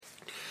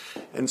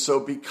And so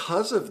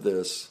because of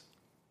this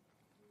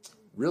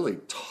really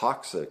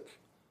toxic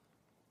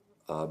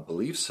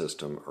belief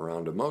system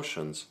around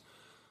emotions,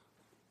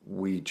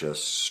 we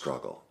just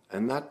struggle.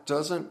 And that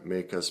doesn't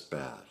make us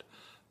bad.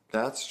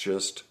 That's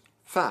just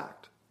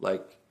fact.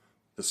 Like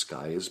the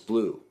sky is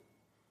blue.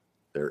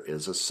 There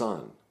is a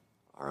sun.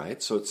 All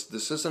right? So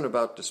this isn't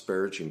about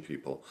disparaging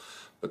people,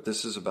 but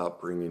this is about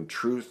bringing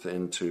truth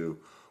into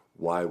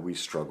why we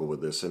struggle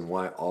with this and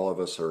why all of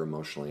us are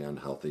emotionally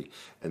unhealthy.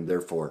 And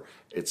therefore,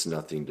 it's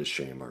nothing to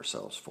shame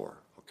ourselves for.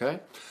 Okay?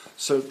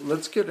 So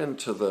let's get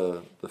into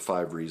the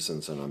 5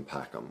 reasons and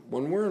unpack them.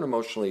 When we're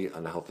emotionally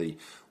unhealthy,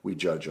 we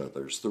judge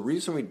others. The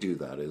reason we do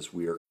that is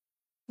we are.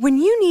 When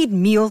you need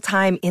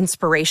mealtime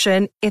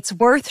inspiration, it's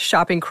worth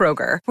shopping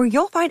Kroger, where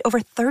you'll find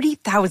over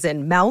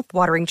 30,000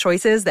 mouth-watering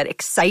choices that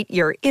excite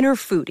your inner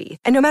foodie.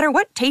 And no matter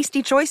what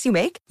tasty choice you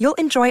make, you'll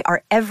enjoy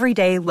our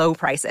everyday low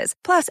prices,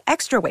 plus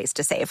extra ways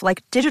to save,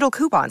 like digital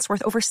coupons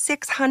worth over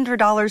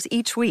 $600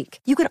 each week.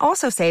 You can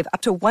also save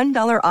up to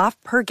 $1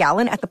 off per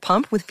gallon at the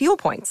pump with fuel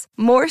points.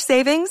 More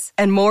savings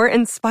and more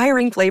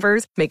inspiring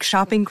flavors make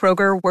shopping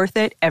Kroger worth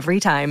it every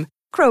time.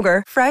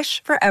 Kroger,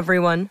 fresh for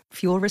everyone.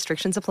 Fuel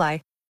restrictions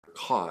apply.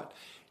 Caught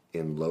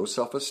in low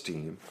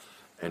self-esteem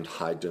and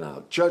high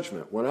denial.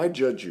 Judgment. When I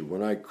judge you,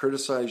 when I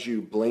criticize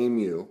you, blame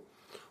you,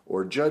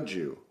 or judge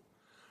you,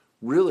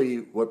 really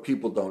what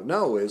people don't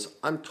know is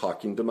I'm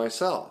talking to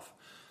myself.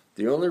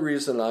 The only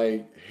reason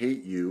I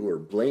hate you or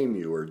blame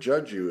you or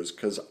judge you is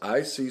because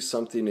I see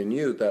something in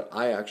you that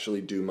I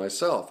actually do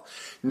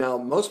myself. Now,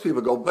 most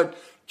people go, but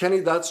Kenny,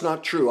 that's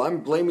not true.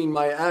 I'm blaming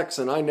my ex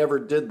and I never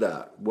did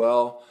that.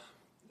 Well,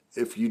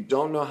 if you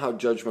don't know how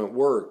judgment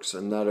works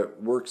and that it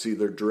works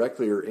either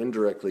directly or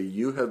indirectly,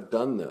 you have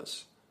done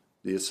this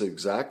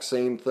exact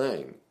same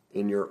thing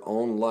in your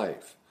own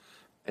life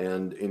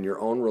and in your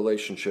own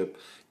relationship,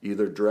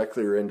 either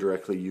directly or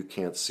indirectly, you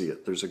can't see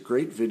it. There's a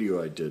great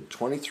video I did,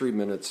 23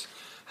 minutes,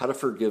 how to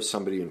forgive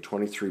somebody in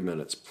 23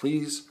 minutes.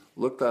 Please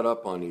look that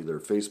up on either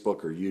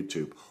Facebook or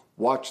YouTube.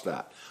 Watch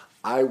that.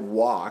 I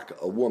walk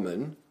a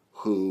woman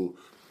who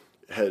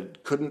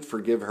couldn't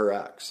forgive her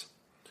ex.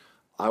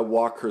 I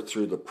walk her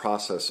through the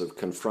process of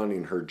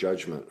confronting her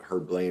judgment, her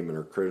blame, and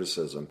her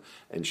criticism,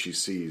 and she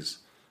sees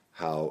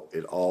how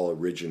it all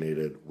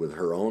originated with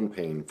her own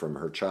pain from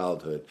her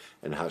childhood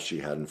and how she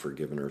hadn't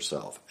forgiven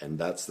herself. And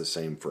that's the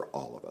same for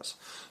all of us.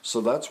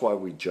 So that's why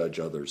we judge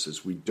others,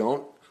 is we've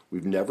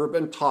never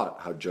been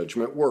taught how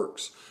judgment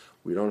works.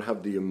 We don't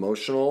have the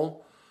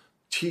emotional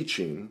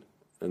teaching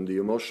and the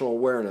emotional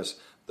awareness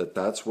that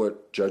that's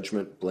what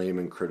judgment, blame,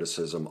 and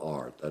criticism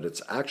are, that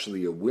it's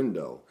actually a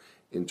window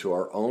into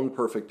our own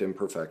perfect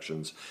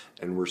imperfections,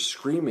 and we're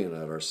screaming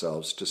at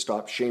ourselves to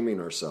stop shaming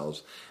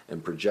ourselves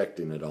and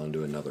projecting it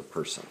onto another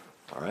person.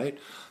 All right?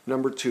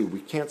 Number 2,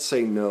 we can't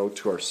say no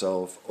to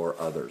ourselves or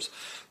others.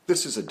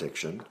 This is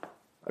addiction.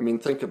 I mean,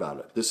 think about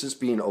it. This is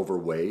being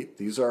overweight.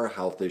 These are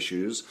health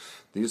issues.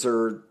 These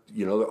are,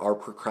 our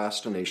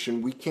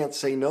procrastination. We can't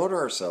say no to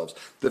ourselves.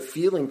 The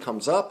feeling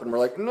comes up and we're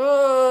like,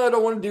 no, I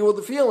don't want to deal with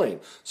the feeling.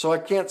 So I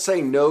can't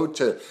say no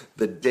to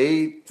the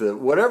date,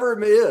 whatever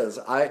it is.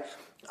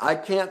 I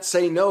can't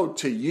say no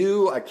to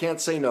you. I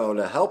can't say no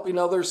to helping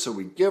others. So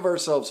we give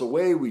ourselves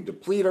away. We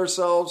deplete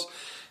ourselves.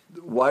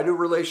 Why do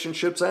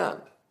relationships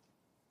end?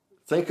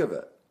 Think of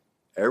it.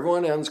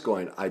 Everyone ends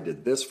going, I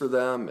did this for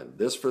them and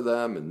this for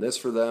them and this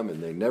for them,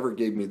 and they never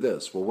gave me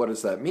this. Well, what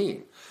does that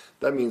mean?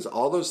 That means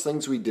all those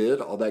things we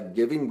did, all that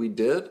giving we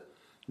did,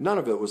 none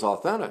of it was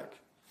authentic.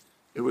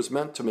 It was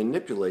meant to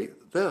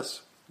manipulate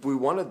this. We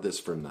wanted this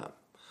from them.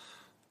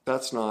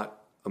 That's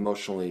not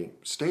emotionally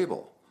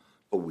stable.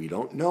 But we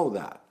don't know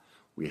that.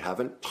 We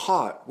haven't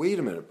taught, wait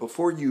a minute,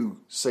 before you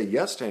say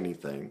yes to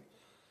anything,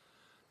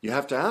 you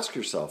have to ask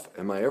yourself,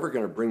 am I ever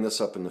going to bring this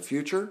up in the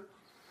future?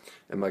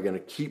 Am I going to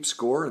keep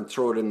score and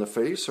throw it in the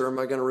face, or am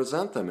I going to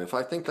resent them? If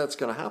I think that's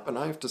going to happen,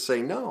 I have to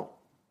say no.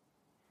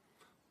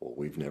 Well,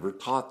 we've never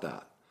taught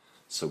that.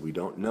 So we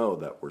don't know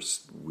that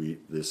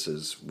this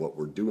is what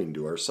we're doing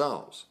to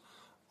ourselves.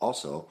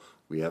 Also,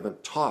 we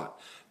haven't taught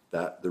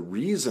that the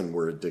reason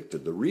we're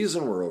addicted, the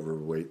reason we're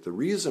overweight, the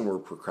reason we're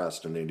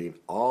procrastinating,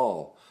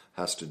 all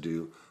has to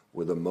do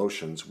with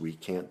emotions we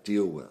can't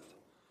deal with.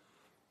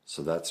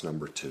 So that's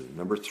number 2.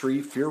 Number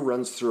 3, fear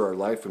runs through our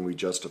life and we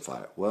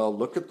justify it. Well,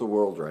 look at the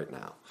world right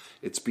now.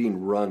 It's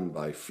being run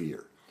by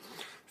fear.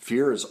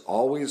 Fear is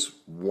always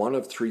one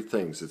of 3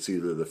 things. It's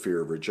either the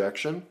fear of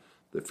rejection,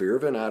 the fear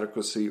of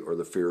inadequacy, or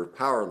the fear of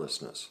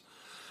powerlessness.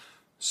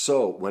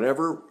 So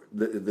whenever,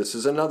 this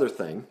is another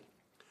thing,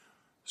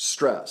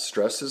 stress.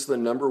 Stress is the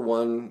number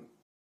 1.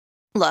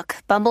 Look,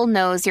 Bumble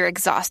knows you're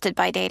exhausted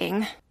by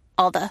dating.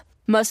 All the,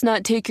 must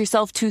not take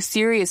yourself too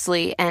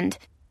seriously, and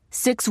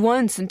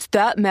 6'1" since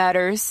that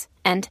matters.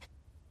 And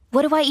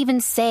what do I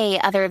even say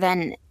other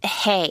than,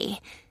 hey?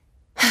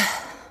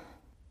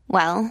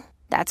 Well,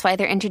 that's why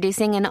they're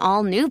introducing an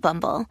all-new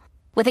Bumble,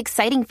 with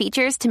exciting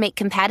features to make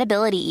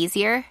compatibility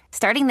easier,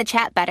 starting the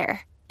chat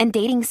better, and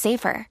dating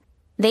safer.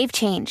 They've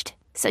changed,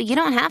 so you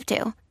don't have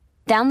to.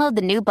 Download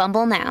the new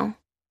Bumble now.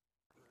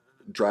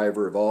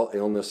 driver of all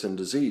illness and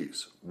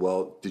disease.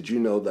 Well, did you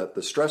know that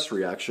the stress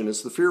reaction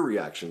is the fear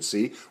reaction?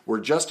 See, we're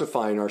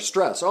justifying our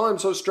stress. Oh, I'm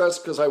so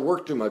stressed because I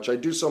work too much. I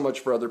do so much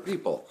for other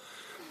people.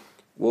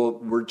 Well,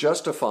 we're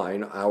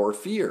justifying our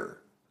fear.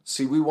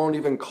 See, we won't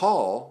even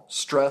call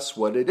stress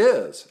what it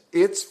is.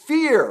 It's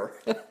fear.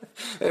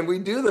 And we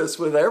do this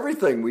with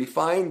everything. We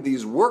find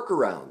these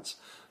workarounds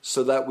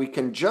so that we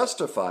can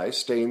justify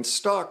staying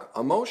stuck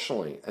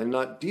emotionally and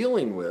not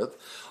dealing with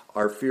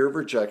our fear of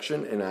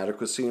rejection,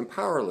 inadequacy, and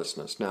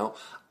powerlessness. Now,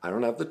 I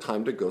don't have the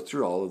time to go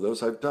through all of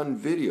those. I've done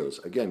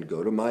videos. Again,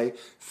 go to my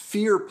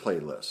fear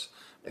playlist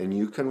and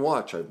you can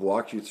watch. I've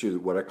walked you through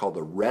what I call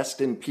the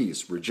rest in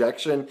peace,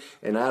 rejection,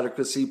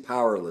 inadequacy,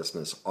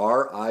 powerlessness,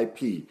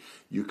 RIP.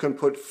 You can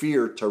put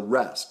fear to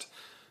rest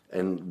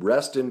and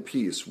rest in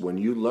peace when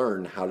you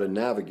learn how to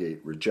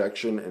navigate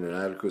rejection and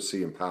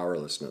inadequacy and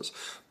powerlessness.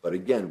 But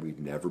again, we've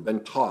never been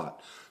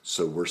taught.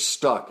 So we're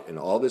stuck in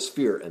all this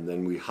fear, and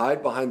then we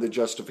hide behind the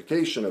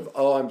justification of,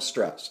 oh, I'm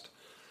stressed.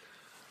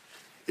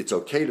 It's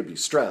okay to be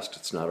stressed.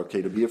 It's not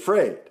okay to be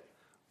afraid.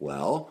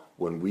 Well,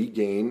 when we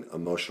gain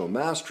emotional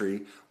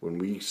mastery, when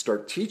we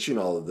start teaching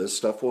all of this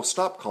stuff, we'll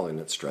stop calling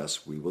it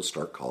stress. We will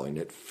start calling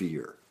it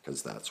fear,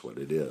 because that's what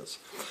it is.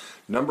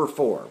 Number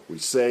 4, we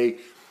say,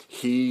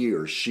 he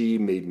or she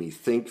made me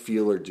think,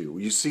 feel, or do.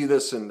 You see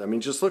this,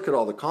 and just look at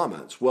all the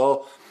comments.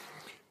 Well,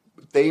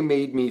 they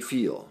made me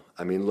feel.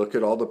 Look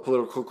at all the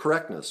political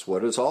correctness.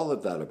 What is all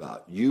of that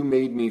about? You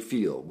made me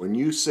feel. When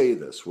you say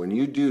this, when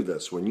you do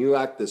this, when you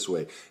act this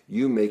way,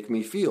 you make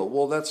me feel.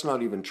 Well, that's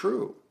not even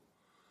true.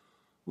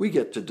 We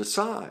get to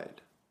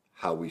decide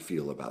how we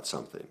feel about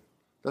something.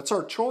 That's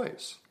our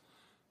choice.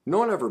 No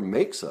one ever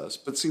makes us,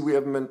 but see, we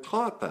haven't been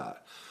taught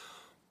that.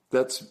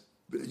 That's,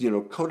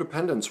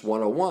 codependence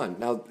 101.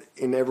 Now,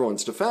 in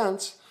everyone's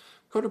defense,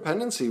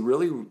 codependency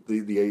really,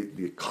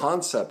 the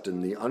concept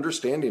and the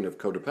understanding of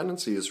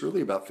codependency is really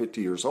about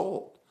 50 years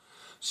old.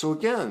 So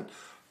again,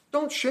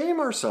 don't shame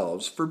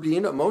ourselves for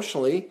being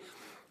emotionally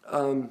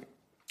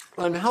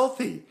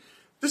unhealthy.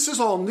 This is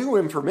all new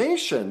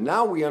information.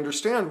 Now we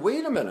understand,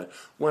 wait a minute,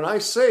 when I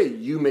say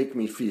you make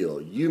me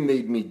feel, you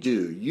made me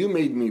do, you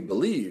made me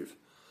believe,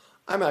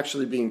 I'm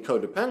actually being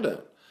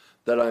codependent,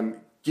 that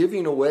I'm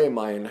giving away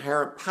my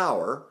inherent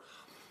power,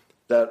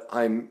 that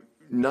I'm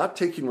not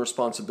taking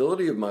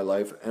responsibility of my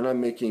life, and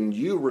I'm making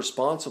you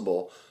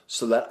responsible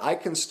so that I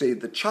can stay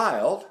the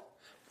child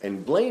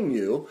and blame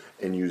you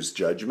and use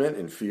judgment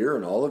and fear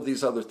and all of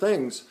these other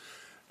things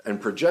and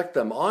project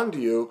them onto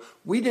you.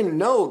 We didn't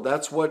know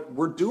that's what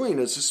we're doing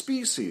as a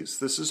species.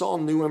 This is all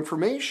new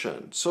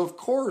information. So of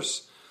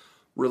course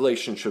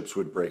relationships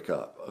would break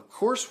up. Of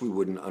course we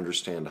wouldn't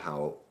understand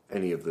how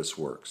any of this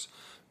works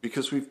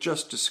because we've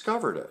just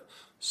discovered it.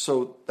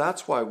 So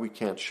that's why we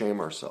can't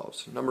shame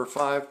ourselves. Number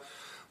 5,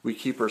 we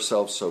keep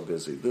ourselves so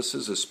busy. This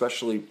is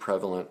especially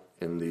prevalent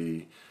in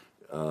the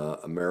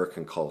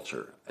American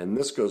culture. And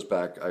this goes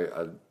back,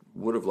 I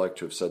would have liked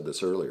to have said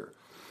this earlier,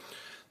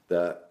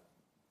 that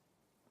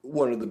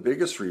one of the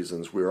biggest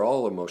reasons we're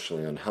all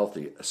emotionally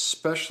unhealthy,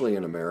 especially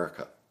in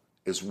America,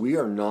 is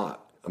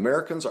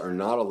Americans are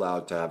not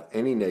allowed to have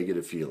any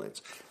negative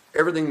feelings.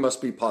 Everything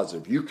must be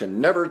positive. You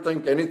can never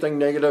think anything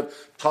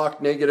negative,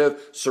 talk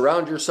negative,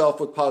 surround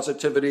yourself with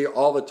positivity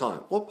all the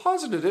time. Well,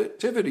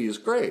 positivity is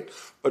great,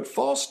 but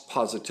false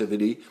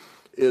positivity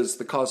is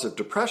the cause of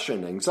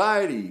depression,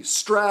 anxiety,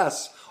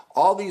 stress,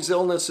 all these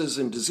illnesses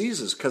and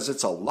diseases because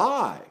it's a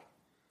lie.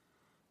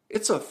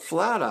 It's a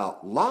flat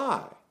out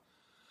lie.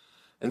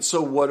 And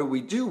so what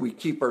do? We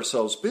keep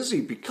ourselves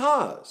busy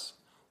because,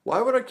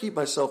 why would I keep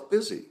myself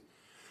busy?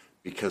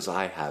 Because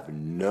I have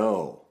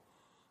no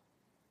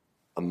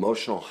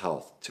emotional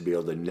health to be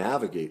able to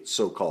navigate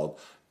so-called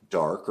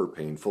dark or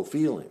painful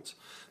feelings.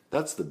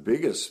 That's the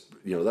biggest,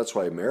 that's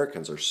why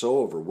Americans are so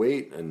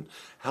overweight and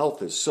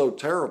health is so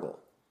terrible.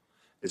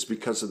 It's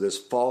because of this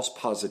false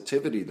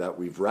positivity that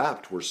we've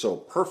wrapped. We're so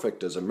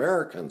perfect as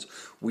Americans.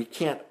 We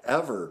can't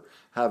ever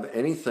have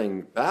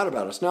anything bad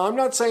about us. Now, I'm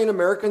not saying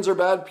Americans are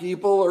bad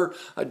people or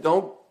I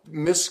don't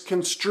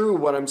misconstrue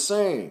what I'm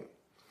saying.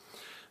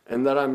 And that I'm